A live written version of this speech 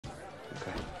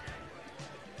Okay.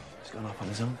 He's gone off on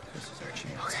his own. This is our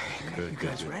chance. Okay. Good, you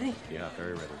guys ready? Yeah,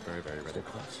 very ready. Very, very ready. Stay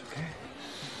close, okay?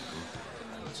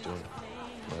 Let's do it.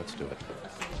 Let's do it.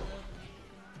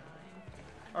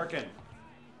 Harken.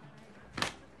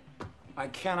 I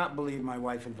cannot believe my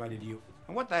wife invited you.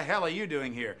 And what the hell are you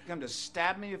doing here? Come to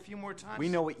stab me a few more times? We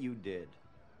know what you did.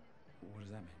 What does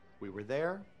that mean? We were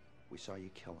there. We saw you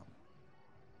kill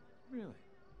him. Really?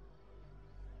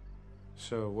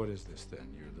 So what is this then?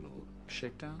 Your little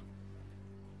shakedown?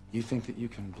 You think that you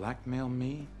can blackmail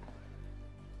me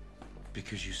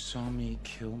because you saw me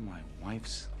kill my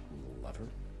wife's lover?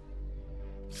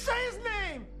 Say his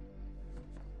name!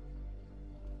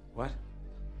 What?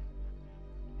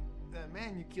 That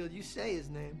man you killed, you say his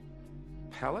name.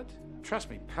 Pellet? Trust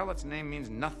me, Pellet's name means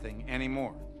nothing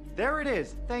anymore. There it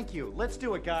is. Thank you. Let's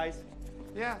do it, guys.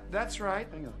 Yeah, that's right.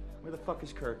 Hang on. Where the fuck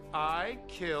is Kurt? I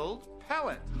killed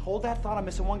Pellet. Hold that thought. I'm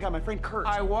missing one guy, my friend Kurt.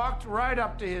 I walked right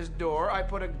up to his door, I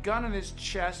put a gun in his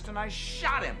chest, and I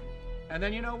shot him. And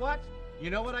then you know what? You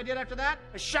know what I did after that?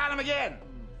 I shot him again.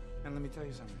 And let me tell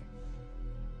you something.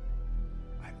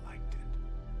 I liked it.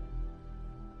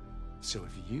 So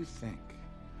if you think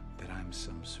that I'm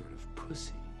some sort of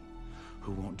pussy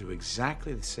who won't do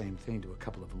exactly the same thing to a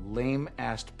couple of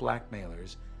lame-assed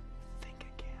blackmailers, think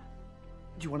again.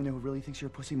 Do you want to know who really thinks you're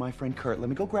a pussy? My friend Kurt. Let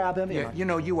me go grab him. Yeah, you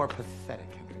know, you are pathetic,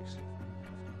 Hendricks.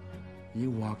 You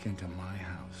walk into my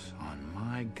house on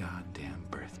my goddamn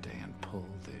birthday and pull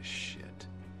this shit.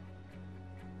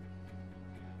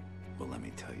 Well, let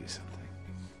me tell you something.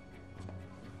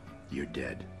 You're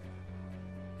dead.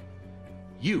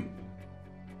 You.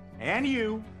 And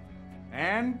you.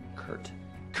 And Kurt.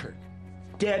 Kurt.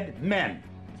 Dead men.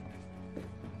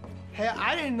 Hey,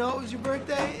 I didn't know it was your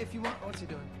birthday. If you want, what's he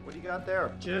doing? What do you got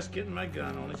there? Just getting my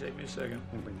gun. Only take me a second.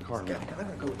 I'm gonna bring the car. I'm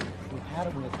gonna go. We had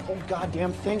him with the whole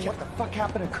goddamn thing. What the fuck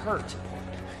happened to Kurt?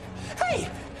 Hey!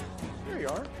 Here you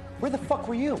are. Where the fuck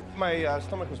were you? My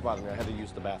stomach was bothering me. I had to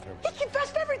use the bathroom. He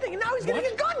confessed everything, and now he's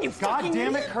getting a gun, you God fucking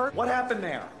damn it, idiot! Kurt. What happened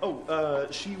there? Oh,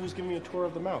 she was giving me a tour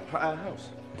of the house.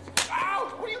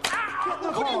 Ow! What are you? Ow! Get in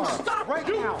the What are you? car. Stop! Right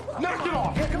now. Knock it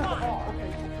off! Get in the car.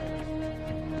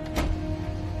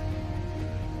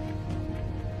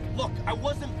 Look, I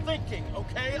wasn't thinking,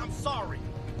 okay? I'm sorry.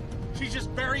 She's just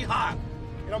very hot.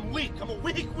 And I'm weak. I'm a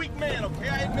weak man, okay?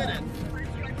 I admit it.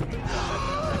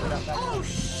 Oh,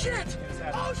 shit!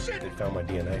 Oh, shit! They found my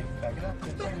DNA.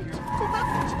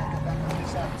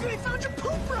 They found your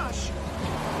poop brush!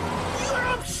 You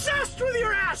are obsessed with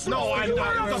your ass! No, I'm You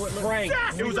not. are It was a prank.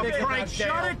 obsessed It was a with prank,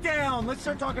 Shut it down. Let's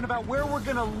start talking about where we're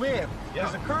gonna live.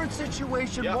 Because the current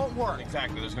situation won't work.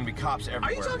 Exactly. There's gonna be cops everywhere.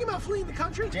 Are you talking about fleeing the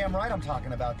country? Damn right I'm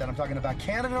talking about that. I'm talking about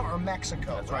Canada or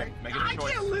Mexico. That's right. Make it a I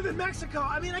choice. can't live in Mexico.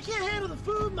 I mean, I can't handle the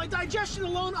food. My digestion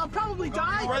alone, I'll probably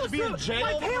die. you'd rather be in Look, jail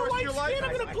my the pale rest of white your life? skin, I'm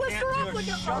I gonna blister can't up do it. like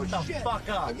a... Shut the shit. fuck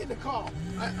up. I'm getting a call.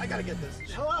 I gotta get this.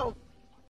 Hello?